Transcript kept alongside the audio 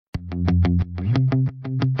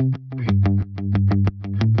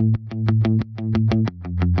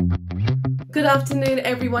Good afternoon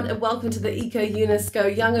everyone and welcome to the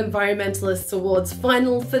ECO-UNESCO Young Environmentalists Awards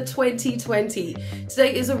final for 2020.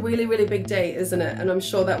 Today is a really big day, isn't it? And I'm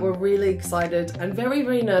sure that we're really excited and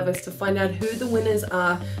very nervous to find out who the winners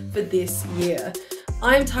are for this year.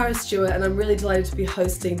 I'm Tara Stewart and I'm really delighted to be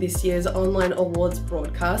hosting this year's online awards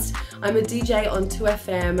broadcast. I'm a DJ on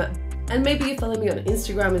 2FM. And maybe you follow me on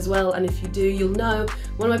Instagram as well, and if you do, you'll know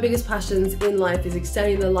one of my biggest passions in life is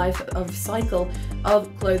extending the life of cycle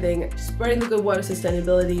of clothing, spreading the good word of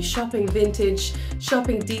sustainability, shopping vintage,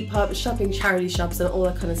 shopping Depop, shopping charity shops, and all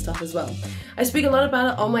that kind of stuff as well. I speak a lot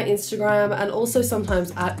about it on my Instagram and also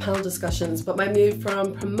sometimes at panel discussions, but my move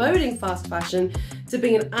from promoting fast fashion to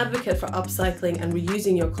being an advocate for upcycling and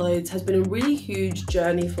reusing your clothes has been a really huge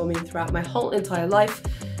journey for me throughout my whole entire life.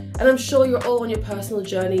 And I'm sure you're all on your personal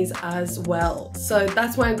journeys as well. So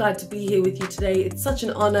that's why I'm glad to be here with you today. It's such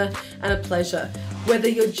an honor and a pleasure. Whether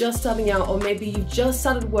you're just starting out or maybe you've just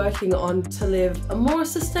started working on to live a more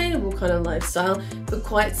sustainable kind of lifestyle for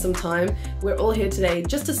quite some time, we're all here today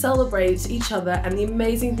just to celebrate each other and the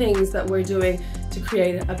amazing things that we're doing to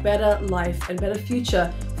create a better life and better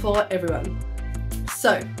future for everyone.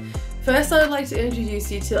 So, first, I would like to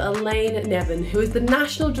introduce you to Elaine Nevin, who is the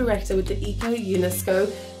National Director with the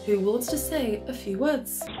ECO-UNESCO, who wants to say a few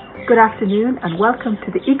words. Good afternoon and welcome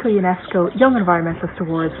to the ECO-UNESCO Young Environmentalist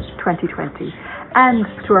Awards 2020 and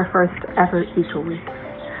to our first ever Eco Week.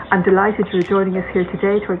 I'm delighted you're joining us here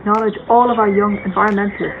today to acknowledge all of our young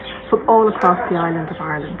environmentalists from all across the island of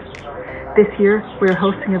Ireland. This year we're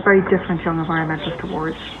hosting a very different Young Environmentalist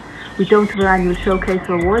Awards. We don't have our annual showcase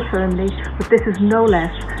or award ceremony, but this is no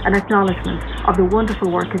less an acknowledgement of the wonderful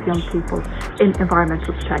work of young people in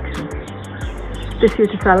environmental protection. This year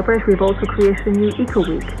to celebrate, we've also created a new Eco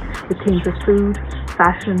Week with themes of food,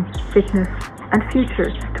 fashion, fitness and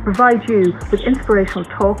future to provide you with inspirational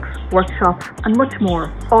talks, workshops and much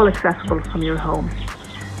more, all accessible from your home.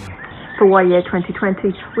 For YEA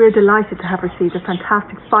 2020, we are delighted to have received a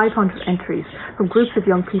fantastic 500 entries from groups of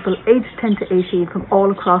young people aged 10 to 18 from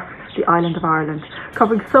all across the island of Ireland,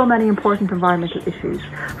 covering so many important environmental issues,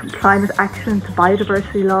 from climate action to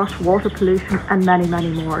biodiversity loss, water pollution and many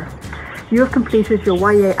more. You have completed your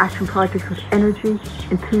YEA action projects with energy,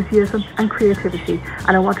 enthusiasm and creativity,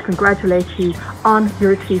 and I want to congratulate you on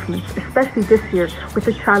your achievements, especially this year with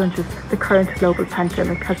the challenges the current global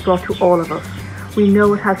pandemic has brought to all of us. We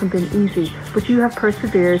know it hasn't been easy, but you have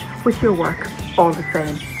persevered with your work all the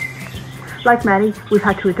same. Like many, we've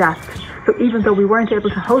had to adapt. So even though we weren't able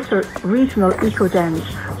to host our regional Eco Dens,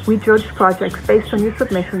 we judged projects based on your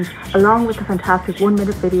submissions, along with the fantastic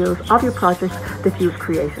 1-minute videos of your projects that you have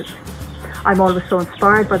created. I'm always so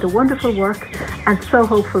inspired by the wonderful work and so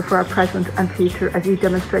hopeful for our present and future as you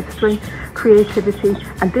demonstrate strength, creativity,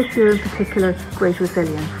 and this year in particular, great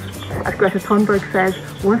resilience. As Greta Thunberg says,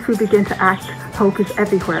 once we begin to act, hope is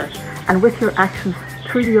everywhere. And with your actions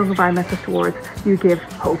through the Young Environmentalist Awards, you give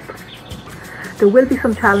hope. There will be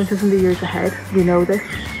some challenges in the years ahead, we know this.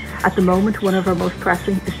 At the moment, one of our most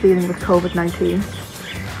pressing is dealing with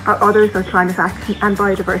COVID-19. Our others are climate action and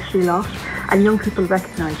biodiversity loss, and young people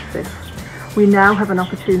recognise this. We now have an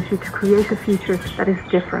opportunity to create a future that is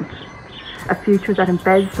different, a future that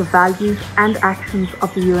embeds the values and actions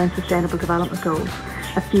of the UN Sustainable Development Goals,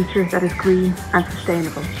 a future that is green and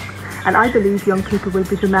sustainable. And I believe young people will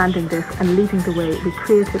be demanding this and leading the way with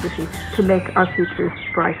creativity to make our futures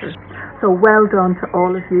brighter. So well done to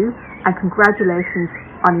all of you and congratulations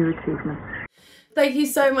on your achievements. Thank you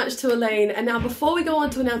so much to Elaine. And now before we go on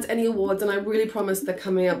to announce any awards, and I really promise they're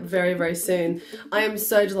coming up very soon, I am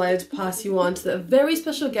so delighted to pass you on to the very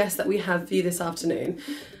special guest that we have for you this afternoon.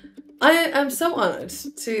 I am so honoured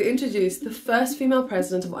to introduce the first female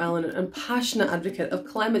president of Ireland and passionate advocate of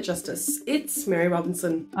climate justice. It's Mary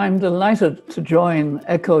Robinson. I'm delighted to join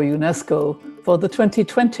ECO-UNESCO for the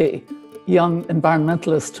 2020 Young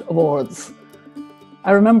Environmentalist Awards.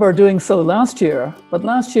 I remember doing so last year, but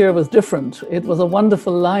last year was different. It was a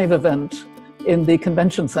wonderful live event in the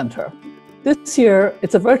convention centre. This year,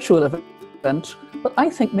 it's a virtual event, but I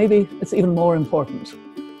think maybe it's even more important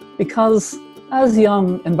because as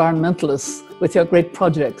young environmentalists with your great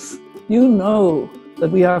projects, you know that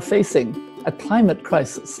we are facing a climate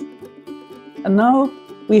crisis. And now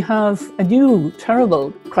we have a new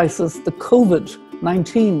terrible crisis, the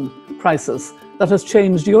COVID-19 crisis that has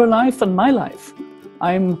changed your life and my life.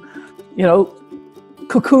 I'm,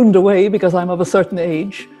 cocooned away because I'm of a certain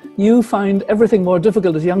age. You find everything more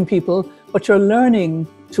difficult as young people, but you're learning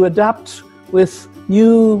to adapt with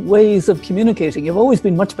new ways of communicating. You've always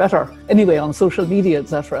been much better anyway on social media,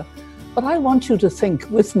 etc. But I want you to think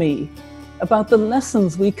with me about the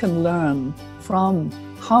lessons we can learn from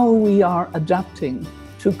how we are adapting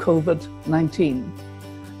to COVID-19.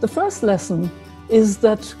 The first lesson is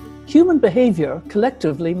that human behavior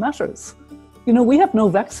collectively matters. You know, we have no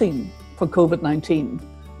vaccine for COVID-19.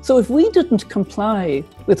 So if we didn't comply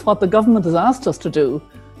with what the government has asked us to do,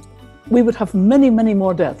 we would have many, many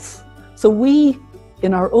more deaths. So we,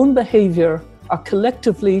 in our own behavior, are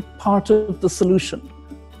collectively part of the solution.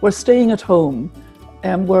 We're staying at home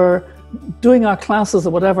and we're doing our classes or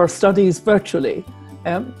whatever studies virtually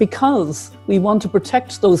because we want to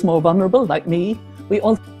protect those more vulnerable, like me. We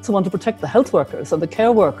also want to protect the health workers and the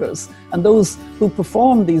care workers and those who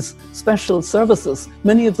perform these special services,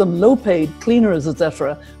 many of them low-paid cleaners,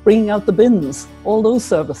 etc., bringing out the bins, all those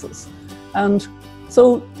services. And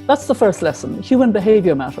so that's the first lesson. Human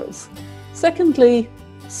behavior matters. Secondly,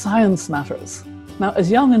 science matters. Now, as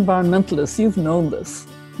young environmentalists, you've known this.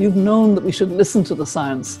 You've known that we should listen to the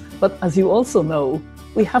science, but as you also know,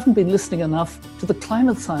 we haven't been listening enough to the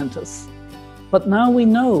climate scientists. But now we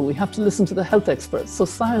know we have to listen to the health experts, so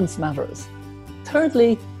science matters.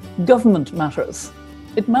 Thirdly, government matters.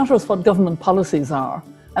 It matters what government policies are.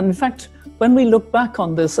 And in fact, when we look back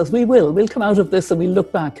on this, as we'll come out of this and we'll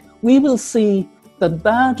look back, we will see that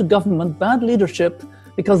bad government, bad leadership,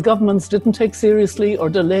 because governments didn't take seriously or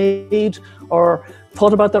delayed or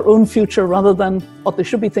thought about their own future rather than what they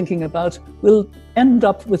should be thinking about, will end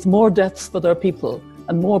up with more deaths for their people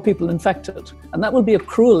and more people infected. And that will be a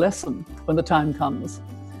cruel lesson when the time comes.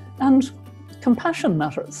 And compassion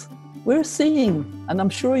matters. We're seeing, and I'm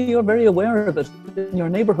sure you're very aware of it in your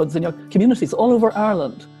neighbourhoods, in your communities all over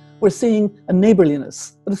Ireland, we're seeing a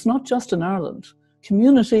neighbourliness. But it's not just in Ireland.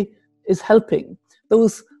 Community is helping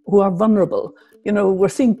those who are vulnerable. You know, we're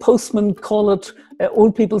seeing postmen call it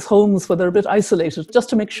old people's homes where they're a bit isolated, just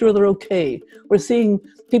to make sure they're okay. We're seeing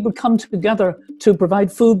people come together to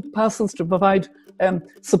provide food parcels, to provide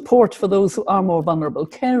support for those who are more vulnerable,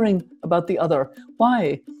 caring about the other.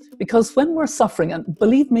 Why? Because when we're suffering, and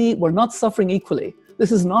believe me, we're not suffering equally.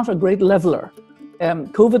 This is not a great leveler.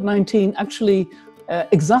 COVID-19 actually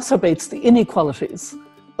exacerbates the inequalities,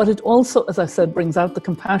 but it also, as I said, brings out the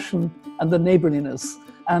compassion and the neighbourliness.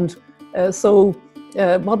 And so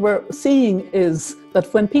what we're seeing is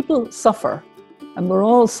that when people suffer, and we're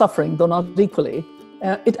all suffering, though not equally,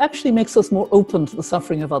 it actually makes us more open to the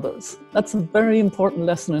suffering of others. That's a very important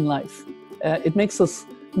lesson in life. It makes us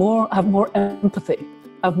have more empathy,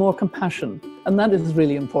 have more compassion, and that is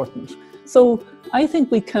really important. So I think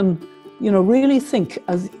we can, really think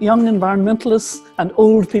as young environmentalists and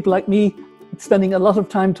old people like me, spending a lot of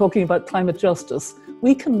time talking about climate justice,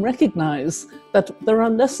 we can recognize that there are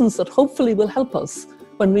lessons that hopefully will help us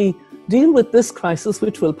when we deal with this crisis,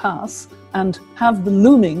 which will pass, and have the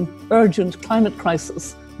looming urgent climate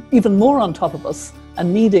crisis even more on top of us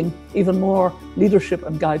and needing even more leadership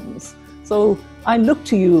and guidance. So I look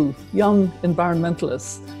to you, young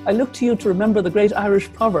environmentalists. I look to you to remember the great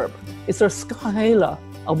Irish proverb. It's our scahéla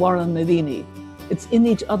a warren nadini. It's in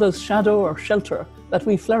each other's shadow or shelter that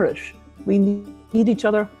we flourish. We need each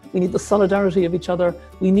other. We need the solidarity of each other.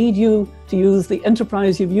 We need you to use the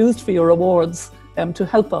enterprise you've used for your awards to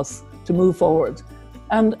help us to move forward.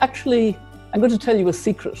 And actually, I'm going to tell you a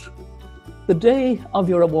secret. The day of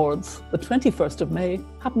your awards, the 21st of May,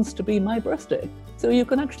 happens to be my birthday. So you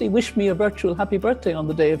can actually wish me a virtual happy birthday on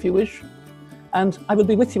the day if you wish. And I will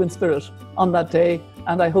be with you in spirit on that day.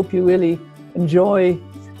 And I hope you really enjoy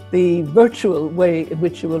the virtual way in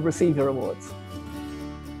which you will receive your awards.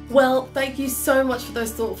 Well, thank you so much for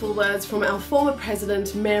those thoughtful words from our former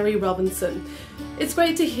president, Mary Robinson. It's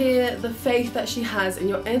great to hear the faith that she has in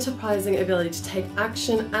your enterprising ability to take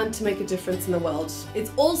action and to make a difference in the world.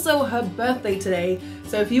 It's also her birthday today,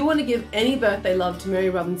 so if you want to give any birthday love to Mary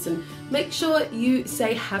Robinson, make sure you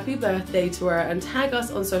say happy birthday to her and tag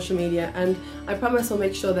us on social media, and I promise I'll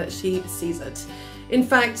make sure that she sees it. In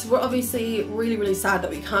fact, we're obviously really, really sad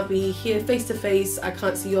that we can't be here face to face. I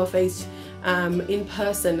can't see your face in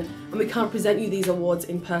person, and we can't present you these awards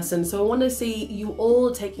in person. So I want to see you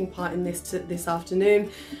all taking part in this afternoon,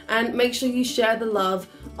 and make sure you share the love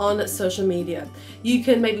on social media. You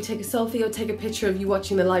can maybe take a selfie or take a picture of you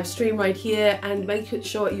watching the live stream right here, and make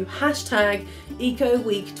sure you hashtag Eco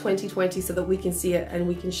Week 2020 so that we can see it and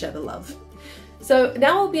we can share the love. So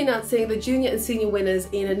now I'll be announcing the junior and senior winners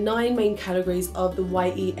in 9 main categories of the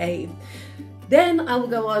YEA. Then I will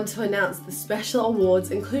go on to announce the special awards,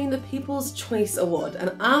 including the People's Choice Award.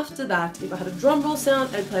 And after that, if I had a drum roll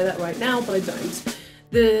sound, I'd play that right now, but I don't.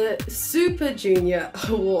 The Super Junior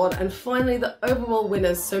Award, and finally the overall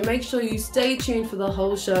winners. So make sure you stay tuned for the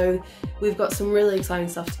whole show. We've got some really exciting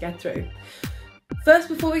stuff to get through. First,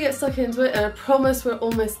 before we get stuck into it, and I promise we're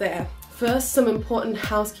almost there, first some important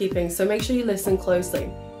housekeeping, so make sure you listen closely.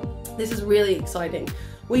 This is really exciting.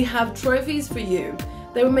 We have trophies for you.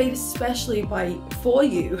 They were made especially for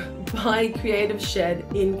you by Creative Shed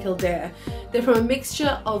in Kildare. They're from a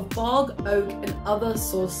mixture of bog, oak and other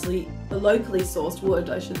locally sourced wood,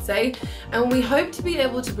 I should say, and we hope to be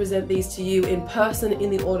able to present these to you in person in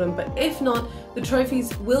the autumn, but if not, the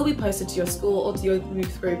trophies will be posted to your school or to your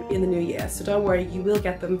youth group in the new year, so don't worry, you will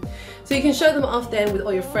get them. So you can show them off then with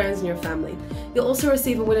all your friends and your family. You'll also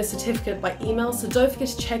receive a winner certificate by email, so don't forget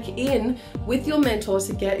to check in with your mentor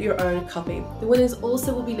to get your own copy. The winners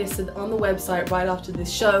also will be listed on the website right after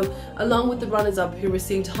this show, along with the runners-up who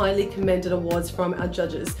received highly commended awards from our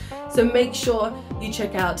judges. So make sure you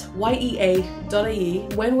check out yea.ie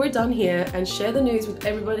when we're done here and share the news with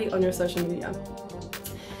everybody on your social media.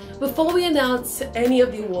 Before we announce any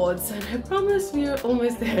of the awards, and I promise we are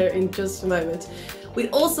almost there in just a moment, we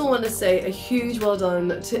also want to say a huge well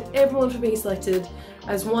done to everyone for being selected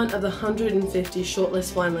as one of the 150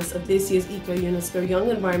 shortlist finalists of this year's ECO-UNESCO Young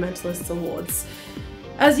Environmentalists Awards.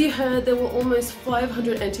 As you heard, there were almost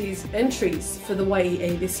 500 entries for the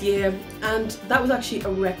YEA this year, and that was actually a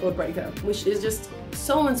record breaker, which is just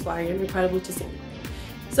so inspiring and incredible to see.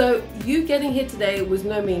 So you getting here today was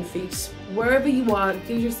no mean feat. Wherever you are,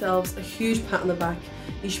 give yourselves a huge pat on the back.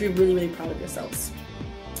 You should be really, really proud of yourselves.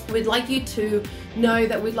 We'd like you to know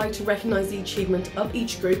that we'd like to recognise the achievement of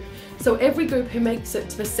each group. So every group who makes it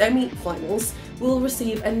to the semi-finals will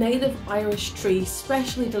receive a native Irish tree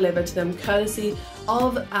specially delivered to them courtesy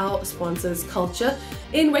of our sponsors Culture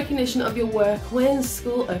in recognition of your work when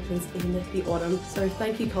school opens in the autumn. So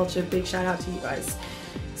thank you Culture, big shout out to you guys.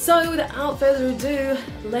 So without further ado,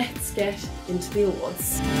 let's get into the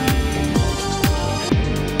awards.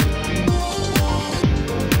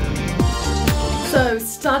 So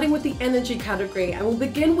starting with the energy category, and we'll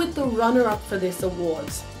begin with the runner-up for this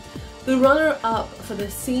award. The runner-up for the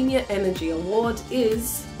Senior Energy Award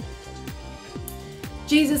is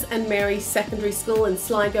Jesus and Mary Secondary School in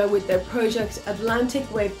Sligo with their project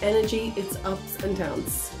Atlantic Wave Energy, its ups and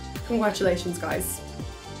downs. Congratulations guys.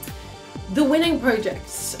 The winning project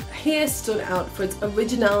here stood out for its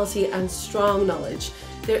originality and strong knowledge.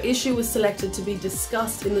 Their issue was selected to be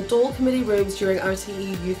discussed in the Dáil Committee rooms during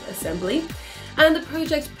RTE Youth Assembly, and the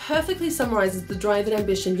project perfectly summarises the drive and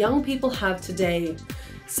ambition young people have today,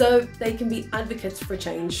 so they can be advocates for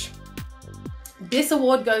change. This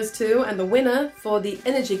award goes to, and the winner for the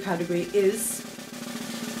energy category is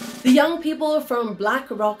the young people from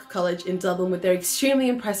Blackrock College in Dublin with their extremely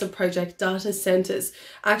impressive project Data Centres,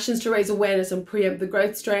 actions to raise awareness and preempt the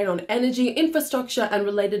growth strain on energy, infrastructure and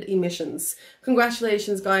related emissions.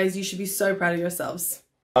 Congratulations guys, you should be so proud of yourselves.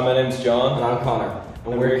 My name's John. And I'm Connor.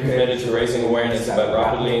 And we're committed to raising awareness about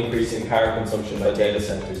rapidly increasing power consumption by data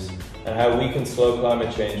centres and how we can slow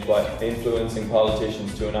climate change by influencing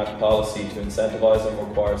politicians to enact policy to incentivise and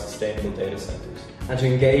require sustainable data centres. And to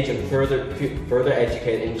engage and further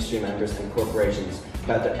educate industry members and corporations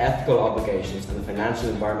about their ethical obligations and the financial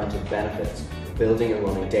and environmental benefits of building and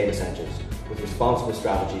running data centres with responsible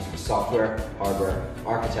strategies for software, hardware,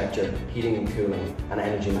 architecture, heating and cooling and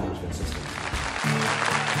energy management systems.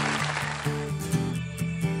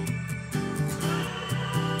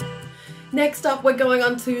 Next up, we're going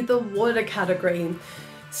on to the water category.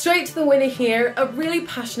 Straight to the winner here, a really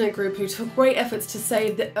passionate group who took great efforts to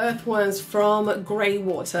save the earthworms from grey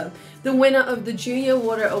water. The winner of the Junior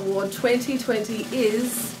Water Award 2020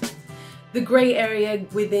 is the grey area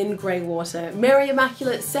within grey water, Mary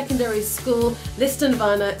Immaculate Secondary School,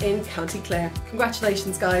 Listonvanna in County Clare.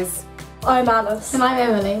 Congratulations guys. I'm Alice. And I'm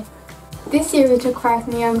Emily. This year we took part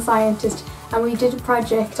in the Young Scientist and we did a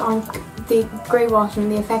project on the grey water and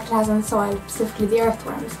the effect it has on soil, specifically the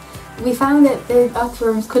earthworms. We found that the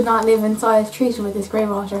earthworms could not live in soil treated with this grey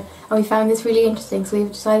water, and we found this really interesting, so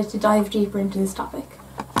we've decided to dive deeper into this topic.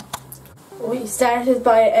 We started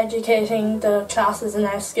by educating the classes in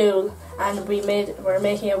our school, and we're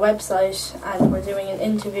making a website and we're doing an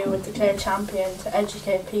interview with the Clare Champion to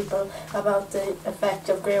educate people about the effect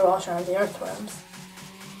of grey water on the earthworms.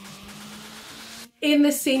 In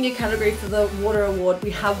the senior category for the Water Award,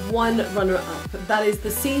 we have one runner-up. That is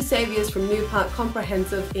the Sea Saviours from New Park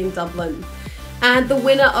Comprehensive in Dublin. And the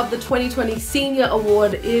winner of the 2020 Senior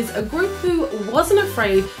Award is a group who wasn't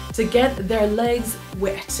afraid to get their legs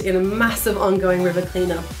wet in a massive ongoing river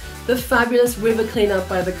cleanup. The fabulous river cleanup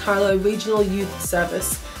by the Carlow Regional Youth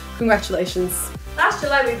Service. Congratulations. Last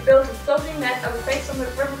July we built a floating net out of Base on the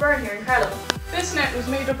River Burn here in Carlow. This net was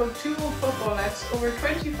made up of 2 old football nets, over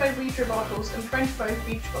 25 litre bottles and 25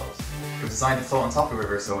 beach balls. It was designed to float on top of the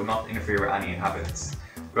river so it would not interfere with any inhabitants.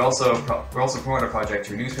 We're also promoting our project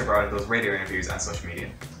through newspaper articles, radio interviews and social media.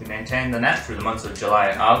 We maintained the net through the months of July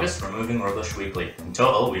and August, removing rubbish weekly. In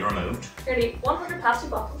total, we removed nearly 100 plastic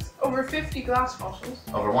bottles, over 50 glass bottles,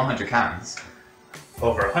 over 100 cans,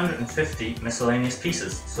 over 150 miscellaneous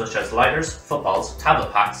pieces, such as lighters, footballs,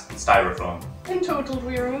 tablet packs and styrofoam. In total,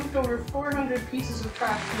 we removed over 400 pieces of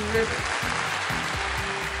trash from the river.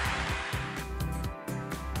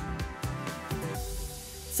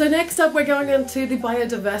 So next up, we're going on to the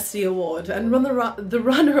Biodiversity Award, and the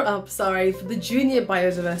runner-up, for the Junior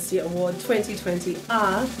Biodiversity Award 2020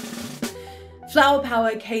 are Flower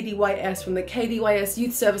Power KDYS from the KDYS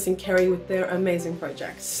Youth Service in Kerry with their amazing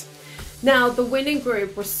projects. Now, the winning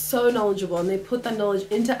group were so knowledgeable and they put that knowledge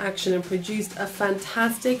into action and produced a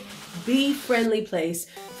fantastic bee-friendly place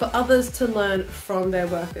for others to learn from their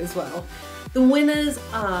work as well. The winners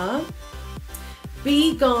are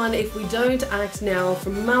Be Gone If We Don't Act Now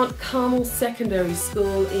from Mount Carmel Secondary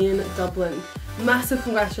School in Dublin. Massive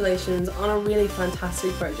congratulations on a really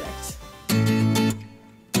fantastic project.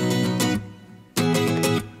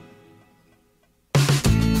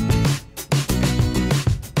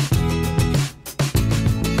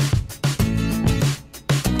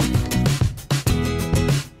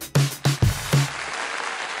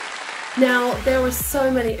 Now, there were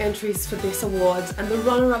so many entries for this award, and the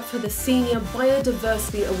runner-up for the Senior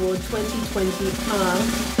Biodiversity Award 2020 are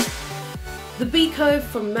the Bee Cove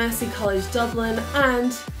from Mercy College Dublin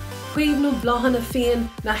and Cuimhnú Blahan a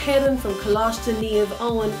Fian na Heran from Collage de Niamh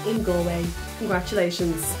Owen in Galway.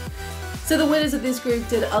 Congratulations. So the winners of this group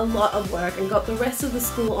did a lot of work and got the rest of the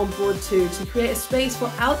school on board too to create a space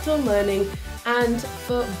for outdoor learning and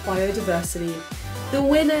for biodiversity. The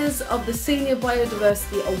winners of the Senior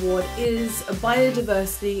Biodiversity Award is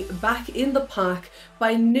Biodiversity Back in the Park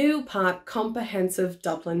by New Park Comprehensive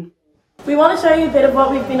Dublin. We want to show you a bit of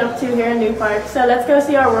what we've been up to here in New Park, so let's go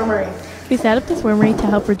see our wormery. We set up this wormery to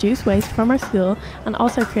help reduce waste from our school and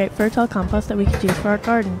also create fertile compost that we could use for our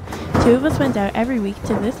garden. 2 of us went out every week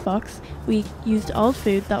to this box. We used old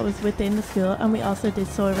food that was within the school and we also did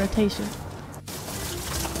soil rotation.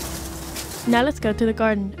 Now let's go to the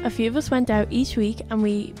garden. A few of us went out each week and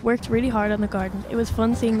we worked really hard on the garden. It was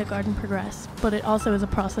fun seeing the garden progress, but it also is a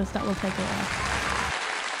process that will take a while.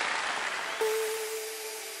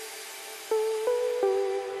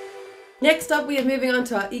 Next up, we are moving on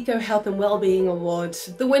to our Eco Health and Wellbeing Award.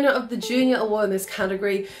 The winner of the Junior Award in this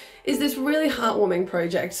category is this really heartwarming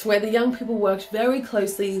project where the young people worked very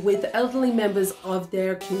closely with the elderly members of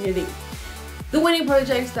their community. The winning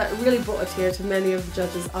project that really brought a tear to many of the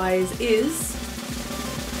judges' eyes is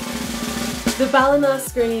the Ballina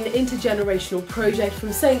Screen Intergenerational Project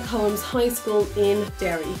from St. Colum's High School in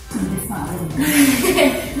Derry.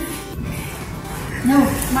 No,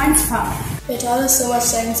 mine's fine. They taught us so much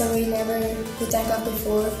things that we never could think of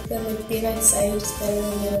before, then like being outside is better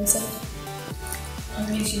than being inside. And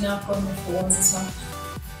at least you're not going with phones as well.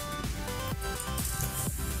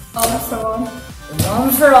 All for one.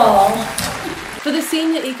 One for all. For the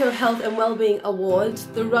Senior Eco Health and Wellbeing Award,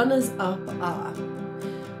 the runners-up are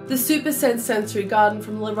the Super Sense Sensory Garden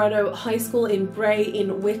from Loretto High School in Bray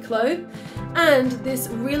in Wicklow, and this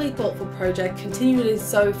really thoughtful project continually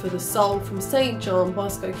so for the Soul from St. John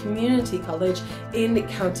Bosco Community College in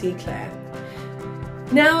County Clare.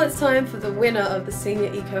 Now it's time for the winner of the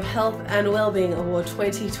Senior Eco Health and Wellbeing Award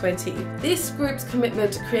 2020. This group's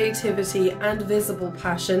commitment to creativity and visible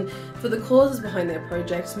passion for the causes behind their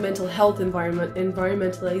project, mental health,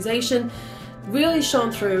 environmentalisation, really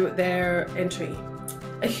shone through their entry.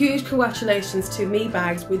 A huge congratulations to Me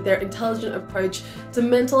Bags with their intelligent approach to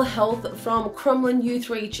mental health from Crumlin Youth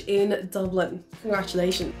Reach in Dublin.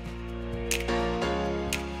 Congratulations.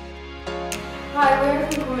 Hi,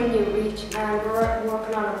 we're from Crumlin Youth Reach and we're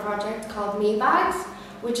working on a project called Me Bags,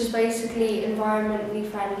 which is basically environmentally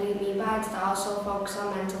friendly Me Bags that also focus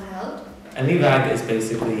on mental health. A Me Bag is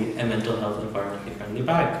basically a mental health environmentally friendly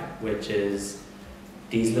bag, which is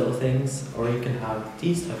these little things, or you can have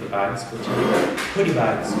these type of bags, which are hoodie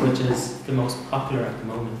bags, which is the most popular at the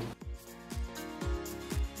moment.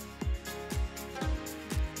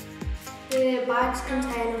 The bags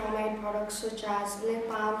contain homemade products such as lip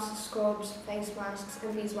balms, scrubs, face masks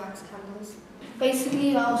and beeswax candles.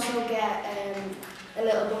 Basically you also get a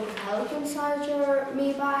little book of help inside your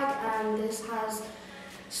Me Bag, and this has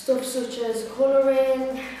stuff such as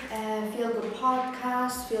colouring, feel-good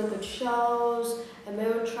podcasts, feel-good shows, a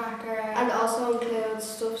mood tracker, and also includes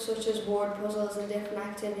stuff such as word puzzles and different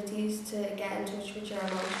activities to get in touch with your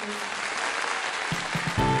emotions.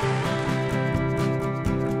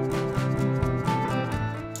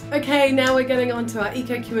 Okay, now we're getting on to our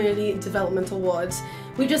Eco Community Development Awards.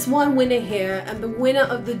 We just one winner here, and the winner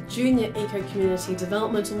of the Junior Eco Community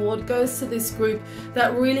Development Award goes to this group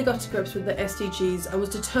that really got to grips with the SDGs and was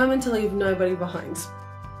determined to leave nobody behind.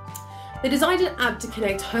 They designed an app to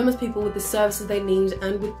connect homeless people with the services they need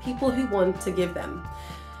and with people who want to give them.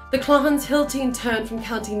 The Clohans Hill team turned from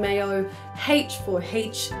County Mayo, H for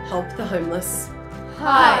H, Help the Homeless.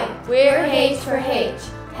 Hi, we're H for H,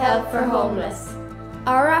 Help for Homeless.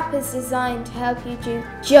 Our app is designed to help you do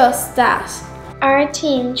just that. Our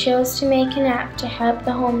team chose to make an app to help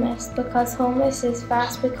the homeless because homelessness is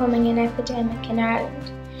fast becoming an epidemic in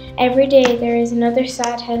Ireland. Every day there is another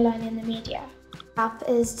sad headline in the media. The app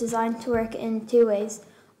is designed to work in two ways.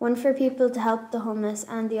 One for people to help the homeless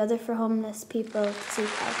and the other for homeless people to seek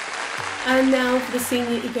help. And now for the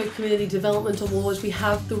Senior Eco Community Development Awards, we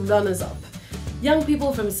have the runners-up. Young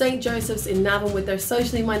people from St. Joseph's in Navan with their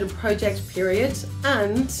socially minded project Period,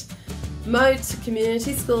 and Moat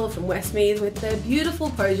Community School from Westmeath with their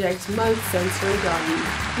beautiful project Moat Sensory Garden.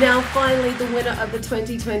 Now finally, the winner of the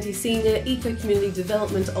 2020 Senior Eco Community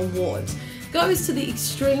Development Award goes to the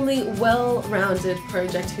extremely well-rounded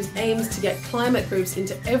project whose aim is to get climate groups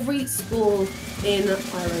into every school in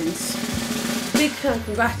Ireland. Big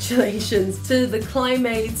congratulations to the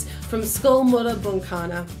Climates from Skolmura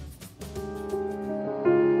Bunkana.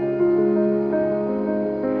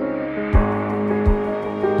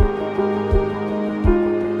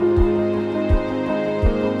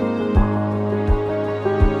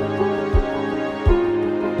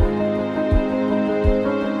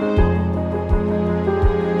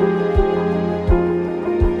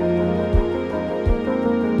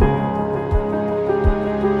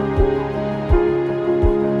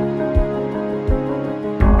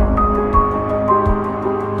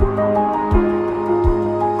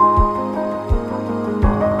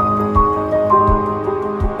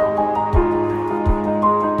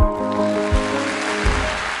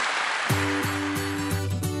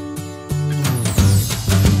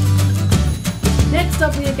 Next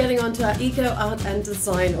up, we are getting on to our Eco Art and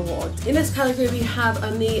Design Award. In this category, we have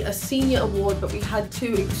only a senior award, but we had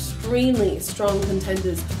two extremely strong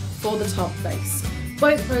contenders for the top place.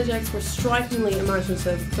 Both projects were strikingly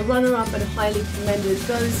imaginative. The runner-up and highly commended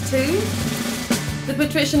goes to the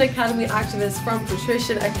Patrician Academy activists from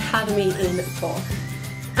Patrician Academy in Cork.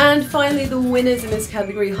 And finally, the winners in this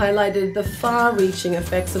category highlighted the far-reaching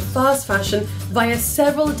effects of fast fashion via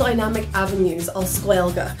several dynamic avenues of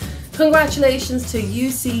Squelga. Congratulations to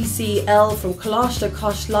UCCL from Coláiste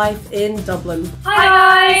Cosh Life in Dublin. Hi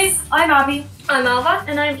guys! I'm Abby. I'm Alva.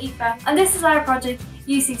 And I'm Aoife. And this is our project,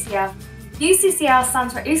 UCCL. UCCL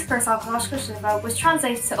stands for Úscarsá Coláiste, which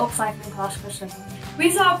translates to Upcycling Coláiste. We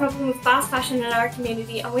saw a problem with fast fashion in our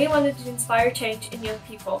community and we wanted to inspire change in young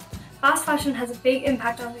people. Fast fashion has a big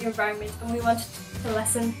impact on the environment and we wanted to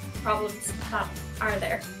lessen problems that are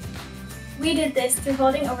there. We did this through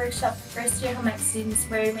holding a workshop for first year home ec students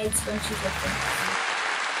where we made scrunchies with them.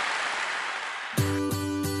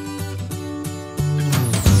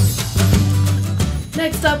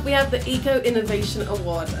 Next up, we have the Eco Innovation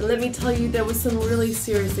Award, and let me tell you, there was some really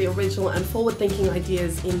seriously original and forward-thinking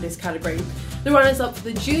ideas in this category. The runners-up for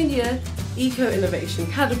the Junior Eco Innovation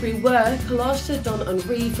category were Coláiste Don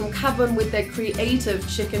Henri from Cabin with their creative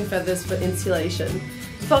chicken feathers for insulation,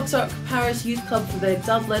 Foxrock Parish Youth Club for their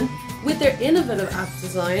Dublin with their innovative app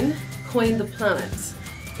design, Coin the Planet,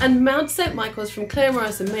 and Mount St. Michael's from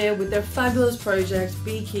Claremorris and Mayo with their fabulous project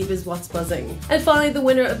Beekeepers What's Buzzing. And finally, the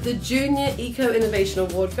winner of the Junior Eco Innovation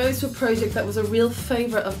Award goes to a project that was a real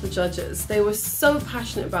favourite of the judges. They were so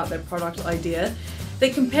passionate about their product idea. They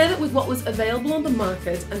compared it with what was available on the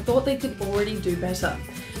market and thought they could already do better.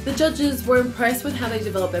 The judges were impressed with how they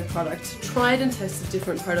developed their product, tried and tested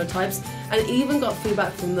different prototypes, and even got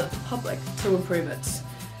feedback from the public to improve it.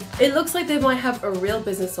 It looks like they might have a real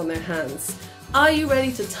business on their hands. Are you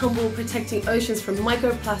ready to tumble protecting oceans from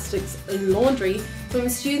microplastics in laundry from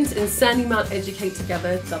students in Sandymount Educate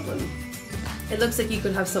Together, Dublin? It looks like you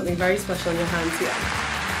could have something very special on your hands here.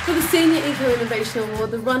 For the Senior Eco Innovation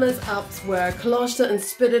Award, the runners-ups were Coláiste and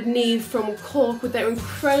Spitted Neve from Cork with their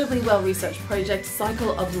incredibly well-researched project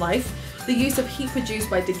Cycle of Life, the use of heat produced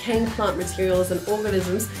by decaying plant materials and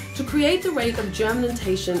organisms to create the rate of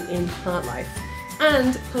germination in plant life,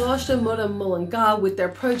 and Coláiste Mura Mullingar with their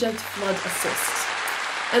project Flood Assist.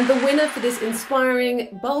 And the winner for this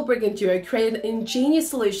inspiring Balbriggan duo created an ingenious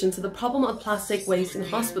solution to the problem of plastic waste in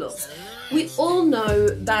hospitals. We all know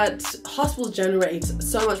that hospitals generate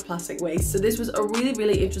so much plastic waste, so this was a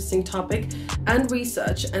really interesting topic and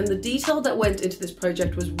research, and the detail that went into this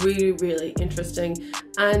project was really interesting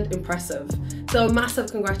and impressive. So massive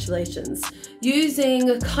congratulations. Using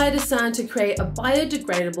CATMEDIA to create a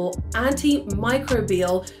biodegradable,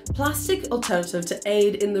 antimicrobial plastic alternative to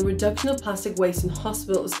aid in the reduction of plastic waste in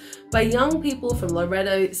hospitals by young people from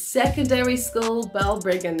Loretto Secondary School,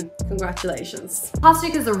 Balbriggan. Congratulations.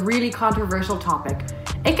 Plastic is a really controversial topic.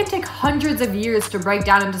 It can take hundreds of years to break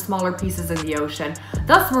down into smaller pieces in the ocean.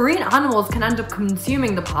 Thus, marine animals can end up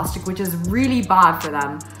consuming the plastic, which is really bad for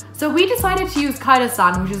them. So we decided to use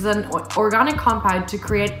CATMEDIA, which is an organic compound, to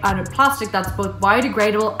create a plastic that's both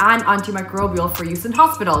biodegradable and antimicrobial for use in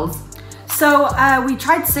hospitals. So we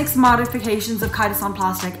tried 6 modifications of CATMEDIA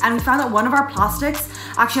plastic, and we found that one of our plastics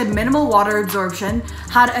actually had minimal water absorption,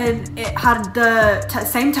 it had the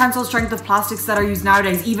same tensile strength of plastics that are used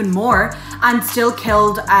nowadays, even more, and still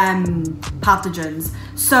killed pathogens.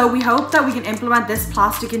 So we hope that we can implement this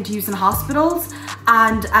plastic into use in hospitals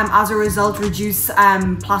and as a result reduce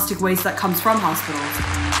plastic waste that comes from hospitals.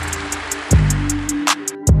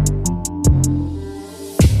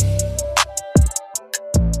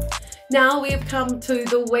 Now we have come to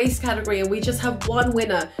the waste category and we just have one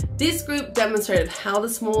winner. This group demonstrated how the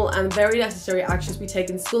small and very necessary actions we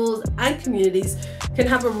take in schools and communities can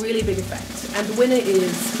have a really big effect. And the winner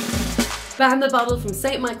is Ban the Bottle from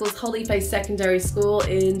St. Michael's Holy Face Secondary School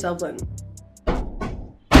in Dublin.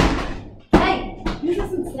 Hey, this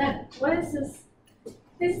isn't Snap. What is this?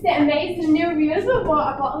 This is the amazing new reusable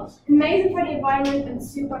water bottle. Amazing for the environment and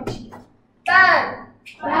super cheap. Ban!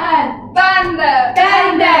 Ban! Ban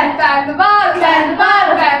the bottle! Ban the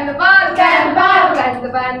bottle! Ban the bottle! Ban the bottle! Ban the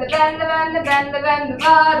bottle! Ban the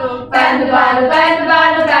bottle! Ban the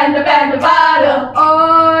bottle! Ban the bottle!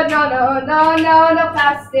 Oh no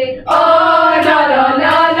plastic! Oh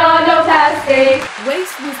no plastic!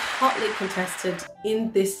 Waste was hotly contested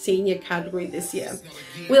in this senior category this year,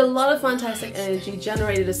 with a lot of fantastic energy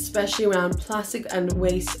generated, especially around plastic and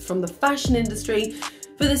waste from the fashion industry.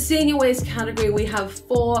 For the senior waste category, we have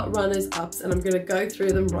 4 runners-ups, and I'm going to go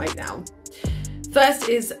through them right now. First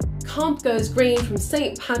is Comp Goes Green from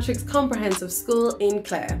St. Patrick's Comprehensive School in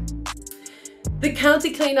Clare. The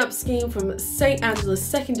County Clean-Up Scheme from St. Angela's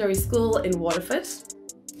Secondary School in Waterford.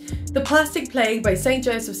 The Plastic Plague by St.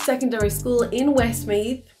 Joseph's Secondary School in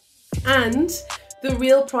Westmeath. And The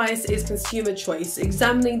Real Price is Consumer Choice,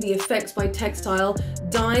 examining the effects by textile,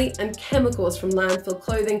 dye and chemicals from landfill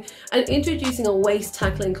clothing and introducing a waste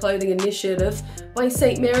tackling clothing initiative by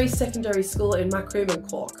St. Mary's Secondary School in Macroom and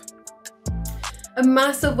Cork. A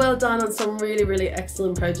massive well done on some really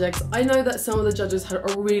excellent projects. I know that some of the judges had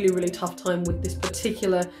a really tough time with this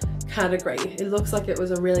particular category. It looks like it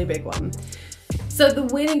was a really big one. So the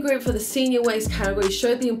winning group for the senior waste category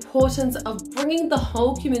showed the importance of bringing the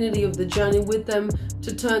whole community of the journey with them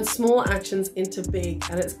to turn small actions into big.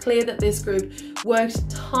 And it's clear that this group worked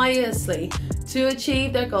tirelessly to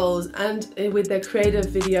achieve their goals, and with their creative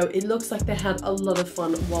video, it looks like they had a lot of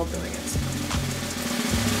fun while doing it.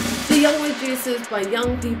 The Young Reducers by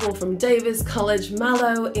young people from Davis College,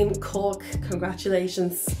 Mallow in Cork.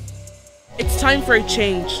 Congratulations. It's time for a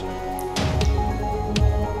change.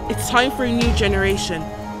 It's time for a new generation.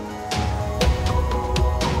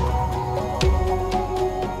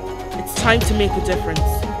 It's time to make a difference.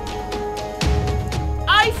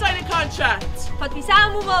 I sign a contract.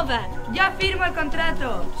 Podpisałam umowę. Ja firmo il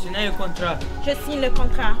contratto. Signé le contrat. Je signe le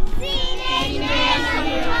contrat.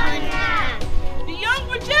 The Young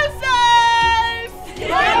Reducers!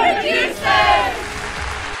 Young Reducers!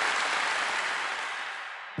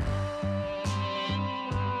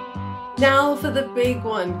 Now for the big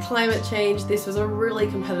one, climate change. This was a really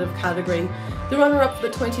competitive category. The runner-up for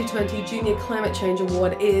the 2020 Junior Climate Change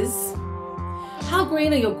Award is How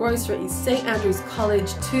Green Are Your Groceries? St. Andrew's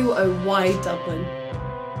College 2OY Dublin.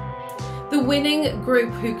 The winning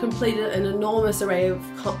group, who completed an enormous array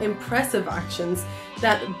of impressive actions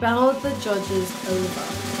that bowed the judges over,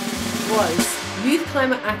 was Youth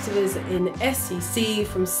Climate Activists in SCC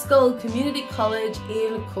from Scull Community College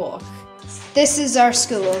in Cork. This is our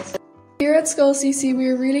school. Here at Scull CC, we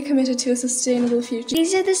are really committed to a sustainable future.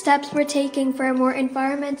 These are the steps we're taking for a more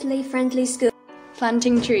environmentally friendly school.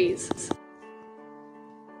 Planting trees.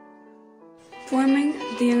 Forming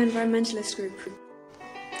the Young Environmentalist group.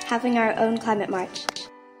 Having our own climate march.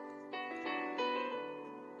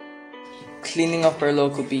 Cleaning up our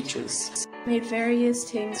local beaches. Made various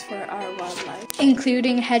things for our wildlife.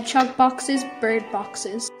 Including hedgehog boxes, bird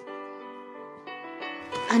boxes.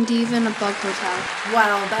 And even a bug hotel.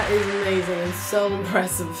 Wow, that is amazing and so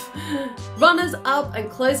impressive. Runners up and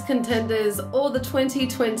close contenders for the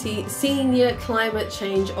 2020 Senior Climate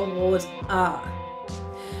Change Awards are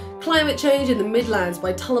Climate Change in the Midlands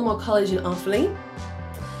by Tullamore College in Offaly,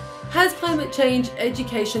 Has Climate Change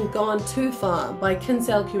Education Gone Too Far by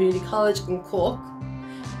Kinsale Community College in Cork,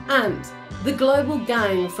 and The Global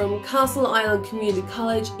Gang from Castle Island Community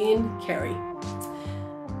College in Kerry.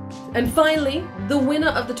 And finally, the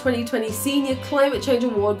winner of the 2020 Senior Climate Change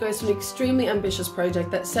Award goes to an extremely ambitious project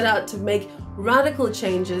that set out to make radical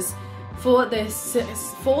changes for their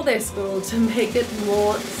school to make it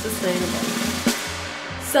more sustainable.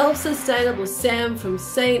 Self-Sustainable Sam from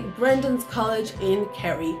St. Brendan's College in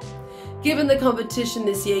Kerry. Given the competition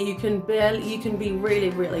this year, you can be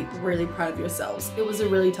really proud of yourselves. It was a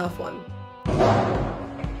really tough one.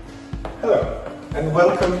 Hello, and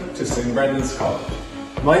welcome to St. Brendan's College.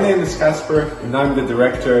 My name is Casper, and I'm the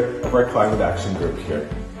director of our Climate Action Group here.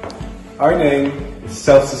 Our name is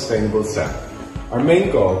Self-Sustainable Sam. Our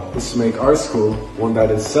main goal is to make our school one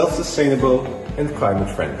that is self-sustainable and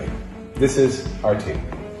climate friendly. This is our team.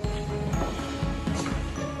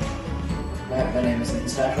 My name is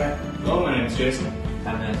Sasha. Hello, my name is Jason.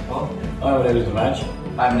 My name is Paul. Hi, my name is Dimanche.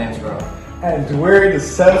 Hi, my name is Rob. And we're the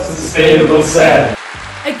Self-Sustainable Sam.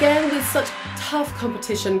 Again, with such tough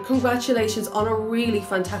competition, congratulations on a really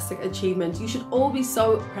fantastic achievement. You should all be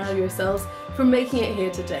so proud of yourselves for making it here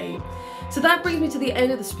today. So that brings me to the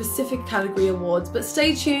end of the specific category awards, but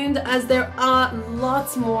stay tuned as there are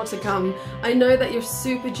lots more to come. I know that your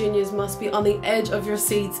Super Juniors must be on the edge of your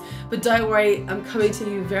seats, but don't worry, I'm coming to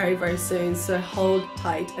you very soon, so hold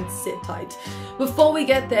tight and sit tight. Before we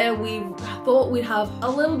get there, we thought we'd have a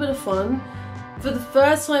little bit of fun. For the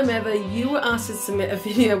first time ever, you were asked to submit a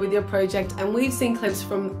video with your project, and we've seen clips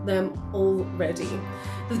from them already.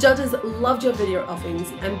 The judges loved your video offerings,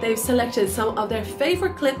 and they've selected some of their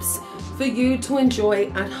favourite clips for you to enjoy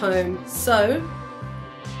at home. So,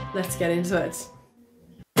 let's get into it.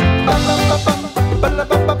 I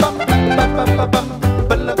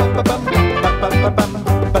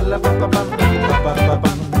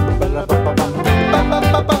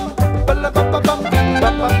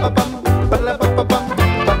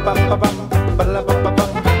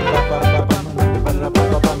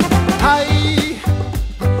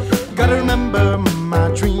gotta remember my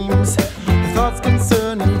dreams, the thoughts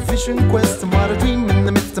concerning vision, quest, and what I dream in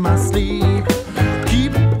the midst of my sleep.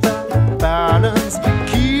 Keep the balance,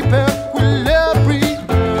 keep equilibrium.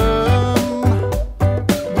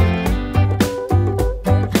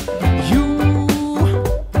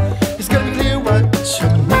 It's gotta be clear what you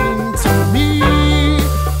mean to me,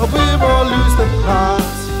 or we will lose the plot.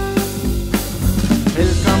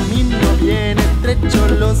 El camino viene estrecho,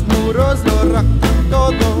 los muros lo raptan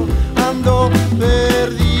todo, ando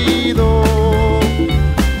perdido.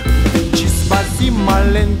 Chispas y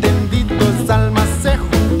malentendidos, almas se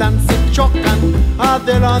juntan, se chocan,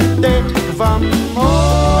 adelante vamos.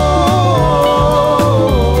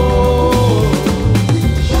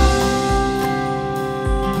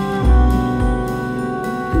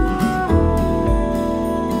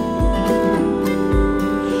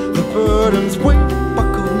 The burdens weight,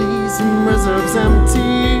 buckled knees and reserves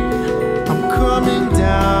empty. I'm coming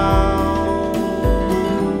down.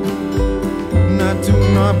 And I do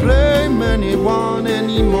not blame anyone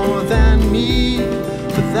any more than me,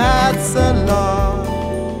 but that's a loss.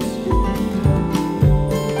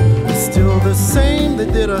 It's still the same, they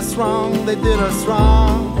did us wrong, they did us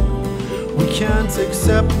wrong. We can't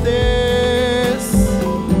accept this.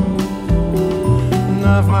 And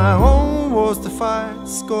of my own wars to fight,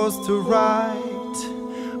 scores to write,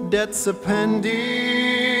 debts are pending.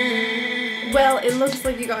 Well, it looks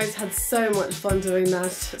like you guys had so much fun doing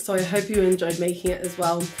that, so I hope you enjoyed making it as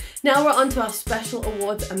well. Now we're on to our special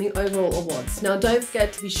awards and the overall awards. Now don't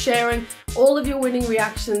forget to be sharing all of your winning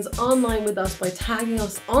reactions online with us by tagging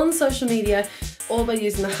us on social media or by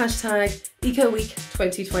using the hashtag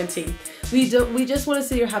EcoWeek2020. We just want to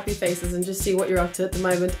see your happy faces and just see what you're up to at the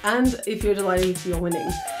moment, and if you're delighted you're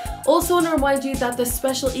winning. Also want to remind you that the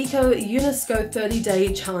special ECO-UNESCO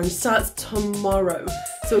 30-day challenge starts tomorrow.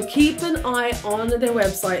 So keep an eye on their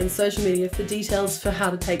website and social media for details for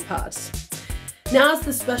how to take part. Now it's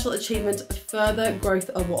the Special Achievement Further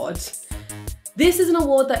Growth Award. This is an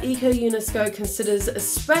award that ECO-UNESCO considers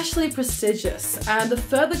especially prestigious, and the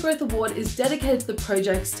Further Growth Award is dedicated to the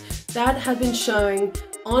projects that have been showing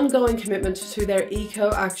ongoing commitment to their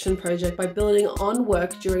eco-action project by building on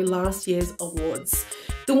work during last year's awards.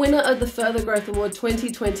 The winner of the Further Growth Award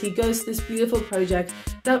 2020 goes to this beautiful project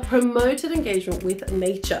that promoted engagement with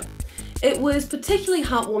nature. It was particularly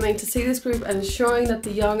heartwarming to see this group ensuring that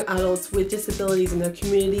the young adults with disabilities in their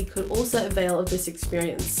community could also avail of this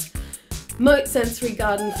experience. Moat Sensory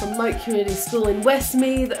Garden from Moat Community School in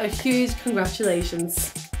Westmeath, a huge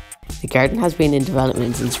congratulations. The garden has been in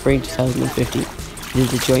development since spring 2015. It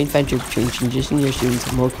is a joint venture between transition year students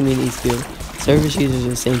of Moe Community School, service users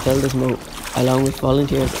of St Hilda's Moe, along with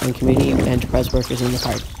volunteers and community and enterprise workers in the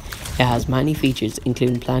park. It has many features,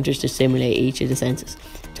 including planters to stimulate each of the senses: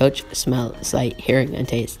 touch, smell, sight, hearing and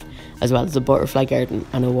taste, as well as a butterfly garden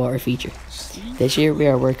and a water feature. This year we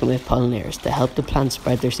are working with pollinators to help the plants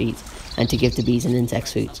spread their seeds and to give the bees and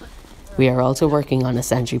insects food. We are also working on a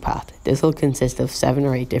sensory path. This will consist of 7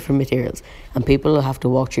 or 8 different materials, and people will have to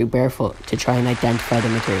walk through barefoot to try and identify the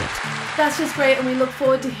materials. That's just great, and we look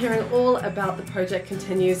forward to hearing all about the project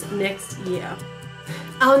continues next year.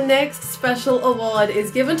 Our next special award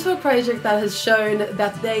is given to a project that has shown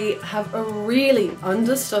that they have really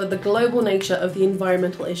understood the global nature of the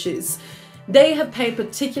environmental issues. They have paid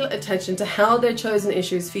particular attention to how their chosen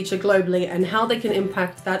issues feature globally and how they can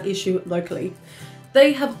impact that issue locally.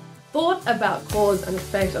 They have thought about cause and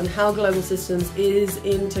effect on how global systems is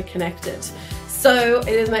interconnected. So it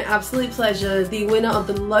is my absolute pleasure, the winner of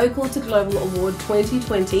the Local to Global Award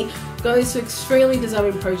 2020 goes to an extremely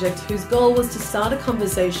deserving project whose goal was to start a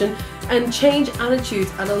conversation and change attitudes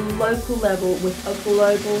at a local level with a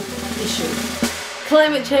global issue.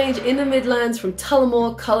 Climate change in the Midlands from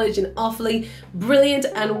Tullamore College in Offaly. Brilliant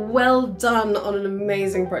and well done on an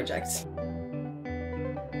amazing project.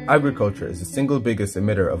 Agriculture is the single biggest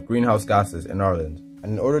emitter of greenhouse gases in Ireland,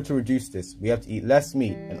 and in order to reduce this, we have to eat less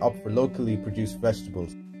meat and opt for locally produced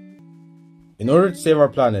vegetables. In order to save our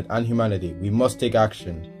planet and humanity, we must take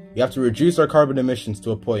action. We have to reduce our carbon emissions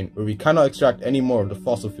to a point where we cannot extract any more of the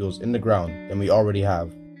fossil fuels in the ground than we already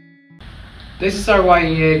have. This is our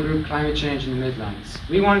YEA group Climate Change in the Midlands.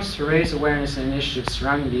 We wanted to raise awareness and initiatives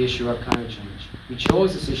surrounding the issue of climate change. We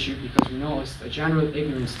chose this issue because we noticed a general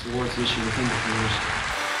ignorance towards the issue within the community.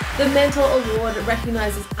 The Mentor Award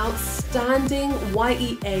recognises outstanding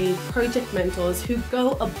YEA project mentors who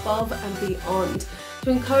go above and beyond to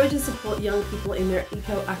encourage and support young people in their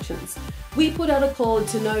eco-actions. We put out a call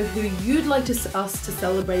to know who you'd like us to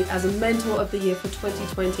celebrate as a Mentor of the Year for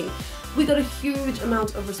 2020. We got a huge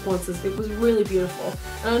amount of responses. It was really beautiful,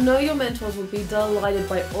 and I know your mentors will be delighted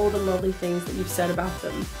by all the lovely things that you've said about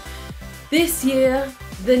them. This year,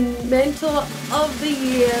 the Mentor of the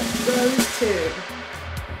Year goes to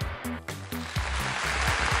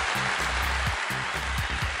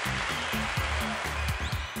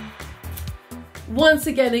once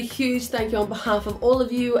again, a huge thank you on behalf of all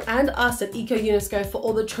of you and us at ECO-UNESCO for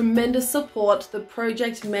all the tremendous support the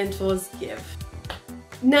project mentors give.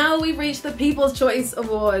 Now we've reached the People's Choice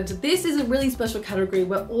Award. This is a really special category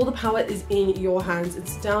where all the power is in your hands.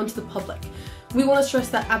 It's down to the public. We want to stress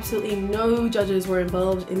that absolutely no judges were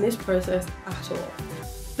involved in this process at all.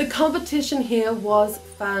 The competition here was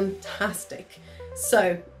fantastic.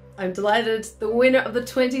 So I'm delighted the winner of the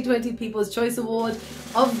 2020 People's Choice Award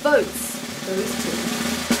of votes goes to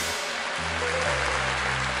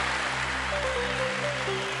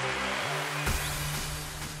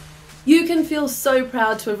You can feel so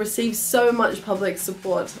proud to have received so much public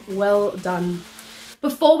support. Well done.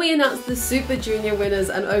 Before we announce the Super Junior winners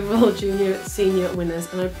and overall Junior Senior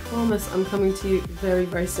winners, and I promise I'm coming to you very,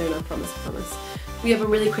 very soon, I promise, we have a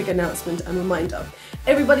really quick announcement and reminder.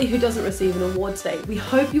 Everybody who doesn't receive an award today, we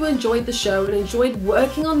hope you enjoyed the show and enjoyed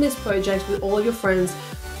working on this project with all of your friends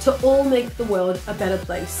to all make the world a better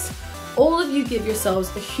place. All of you give yourselves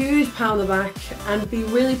a huge pat on the back and be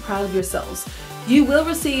really proud of yourselves. You will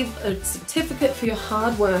receive a certificate for your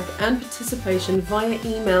hard work and participation via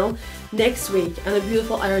email next week and a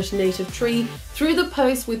beautiful Irish native tree through the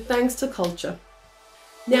post with thanks to culture.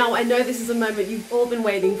 Now, I know this is a moment you've all been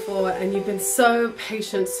waiting for and you've been so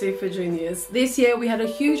patient, Super Juniors. This year we had a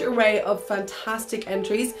huge array of fantastic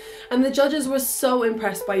entries and the judges were so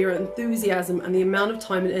impressed by your enthusiasm and the amount of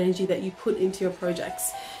time and energy that you put into your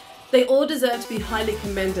projects. They all deserve to be highly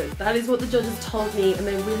commended. That is what the judges told me, and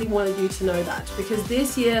they really wanted you to know that. Because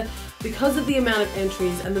this year, because of the amount of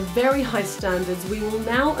entries and the very high standards, we will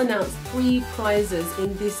now announce 3 prizes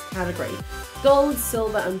in this category: gold,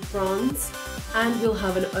 silver and bronze, and we'll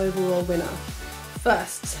have an overall winner.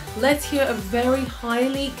 First, let's hear a very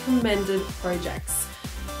highly commended projects.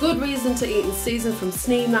 Good Reason to Eat in Season from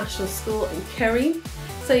Sneem National School in Kerry,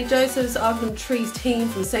 St Joseph's Argnam Trees team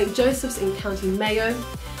from St Joseph's in County Mayo,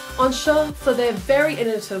 On Shaw for their very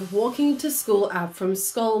innovative Walking to School app from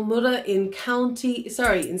Skull Mudder in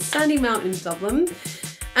Sandy Mount in Dublin,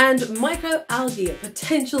 and Microalgae, a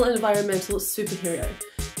potential environmental superhero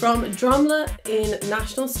from Drumla in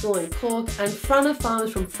National School in Cork, and Frana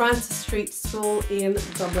Farms from Francis Street School in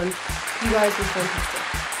Dublin. You guys were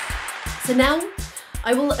fantastic. So now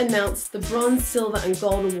I will announce the Bronze, Silver and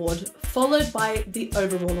Gold Award, followed by the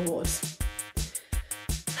Overall Awards.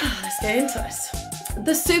 Let's get into it.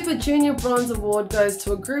 The Super Junior Bronze Award goes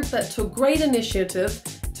to a group that took great initiative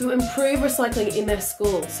to improve recycling in their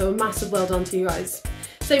school, so a massive well done to you guys.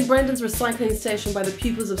 St Brendan's Recycling Station by the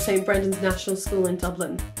pupils of St Brendan's National School in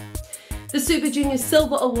Dublin. The Super Junior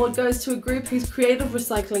Silver Award goes to a group whose creative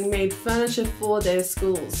recycling made furniture for their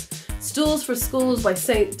schools. Stools for Schools by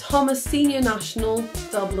St Thomas Senior National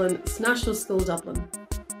School Dublin.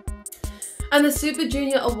 And the Super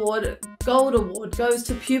Junior Award Gold Award goes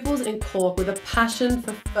to pupils in Cork with a passion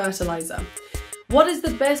for fertiliser. What is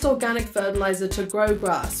the best organic fertiliser to grow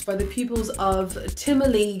grass by the pupils of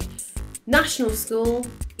Timmerlee National School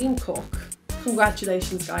in Cork.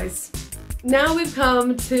 Congratulations, guys. Now we've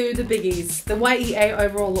come to the biggies, the YEA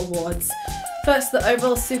Overall Awards. First, the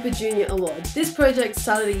Overall Super Junior Award. This project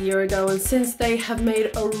started a year ago, and since they have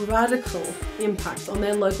made a radical impact on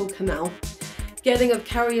their local canal. Getting of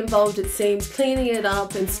Carrie involved, it seems, cleaning it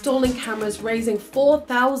up, installing cameras, raising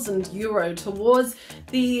 €4,000 towards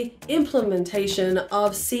the implementation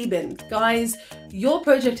of CBIN. Guys, your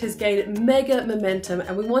project has gained mega momentum,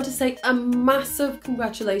 and we want to say a massive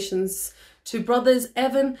congratulations to brothers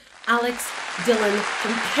Evan, Alex, Dylan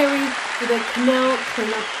from Kerry for their canal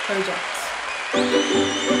cleanup project.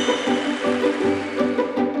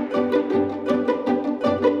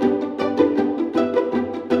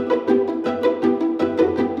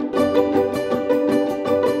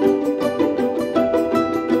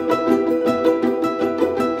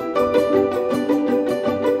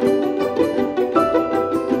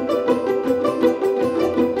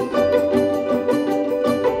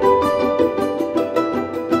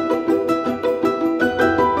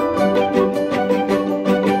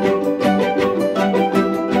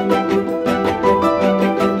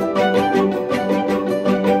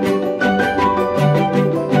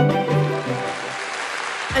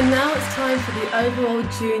 Overall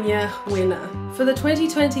Junior winner. For the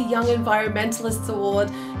 2020 Young Environmentalists Award,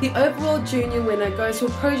 the overall junior winner goes to a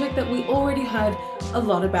project that we already heard a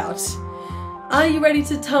lot about. Are You Ready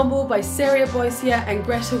to Tumble by Sarah Boycia and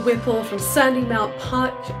Greta Whipple from Sandymount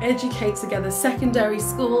Park Educate Together Secondary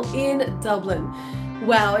School in Dublin.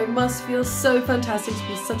 Wow, it must feel so fantastic to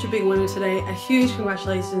be such a big winner today. A huge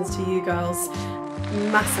congratulations to you girls.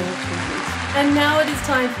 Massive achievement. And now it is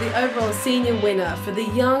time for the overall senior winner for the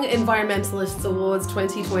Young Environmentalists Awards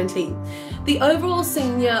 2020. The overall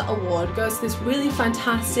senior award goes to this really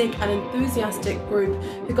fantastic and enthusiastic group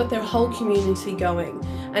who got their whole community going.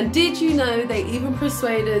 And did you know they even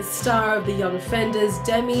persuaded star of the Young Offenders,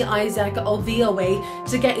 Demi Isaac Olviawe,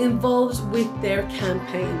 to get involved with their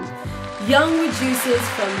campaign. Young Reducers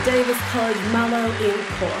from Davis College Mallow in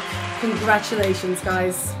Cork. Congratulations,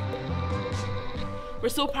 guys. We're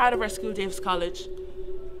so proud of our school, Davis College,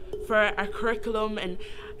 for our curriculum and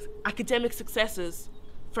academic successes,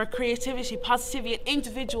 for creativity, positivity and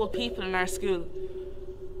individual people in our school.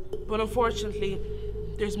 But unfortunately,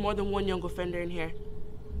 there's more than one young offender in here.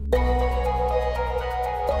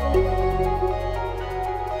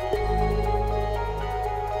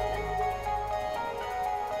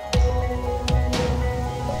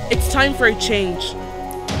 It's time for a change.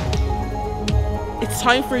 It's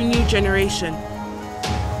time for a new generation.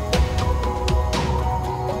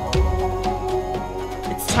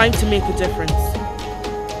 Time to make a difference.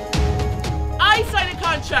 I sign a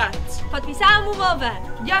contract. Podpisałam umowę.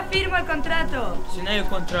 Ja firmo el contrato. Signé le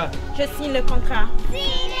contrat. Je signe le contrat.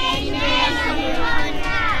 Signe le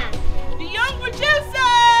contrat. The Young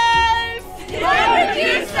Producers! Young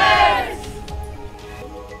Producers!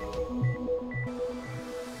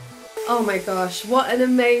 Oh my gosh, what an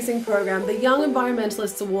amazing program. The Young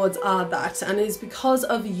Environmentalists Awards are that, and it is because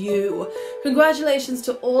of you. Congratulations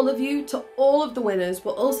to all of you, to all of the winners,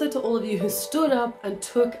 but also to all of you who stood up and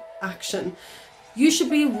took action. You should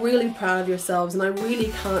be really proud of yourselves, and I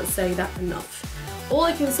really can't say that enough. All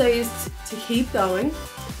I can say is to keep going.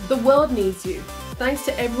 The world needs you. Thanks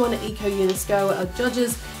to everyone at ECO-UNESCO, our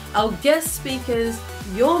judges, our guest speakers,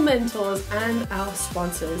 your mentors, and our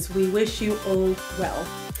sponsors. We wish you all well.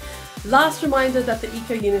 Last reminder that the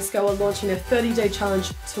ECO-UNESCO are launching their 30-day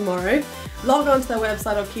challenge tomorrow. Log on to their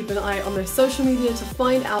website or keep an eye on their social media to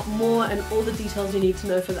find out more and all the details you need to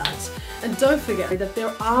know for that. And don't forget that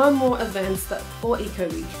there are more events for Eco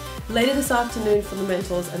Week. Later this afternoon for the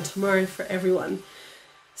mentors and tomorrow for everyone.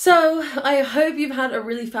 So I hope you've had a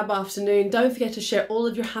really fab afternoon. Don't forget to share all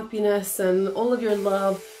of your happiness and all of your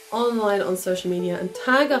love online on social media and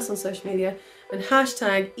tag us on social media and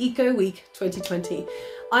hashtag Eco Week 2020.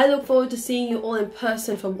 I look forward to seeing you all in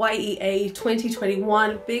person for YEA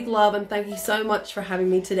 2021. Big love and thank you so much for having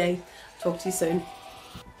me today. Talk to you soon.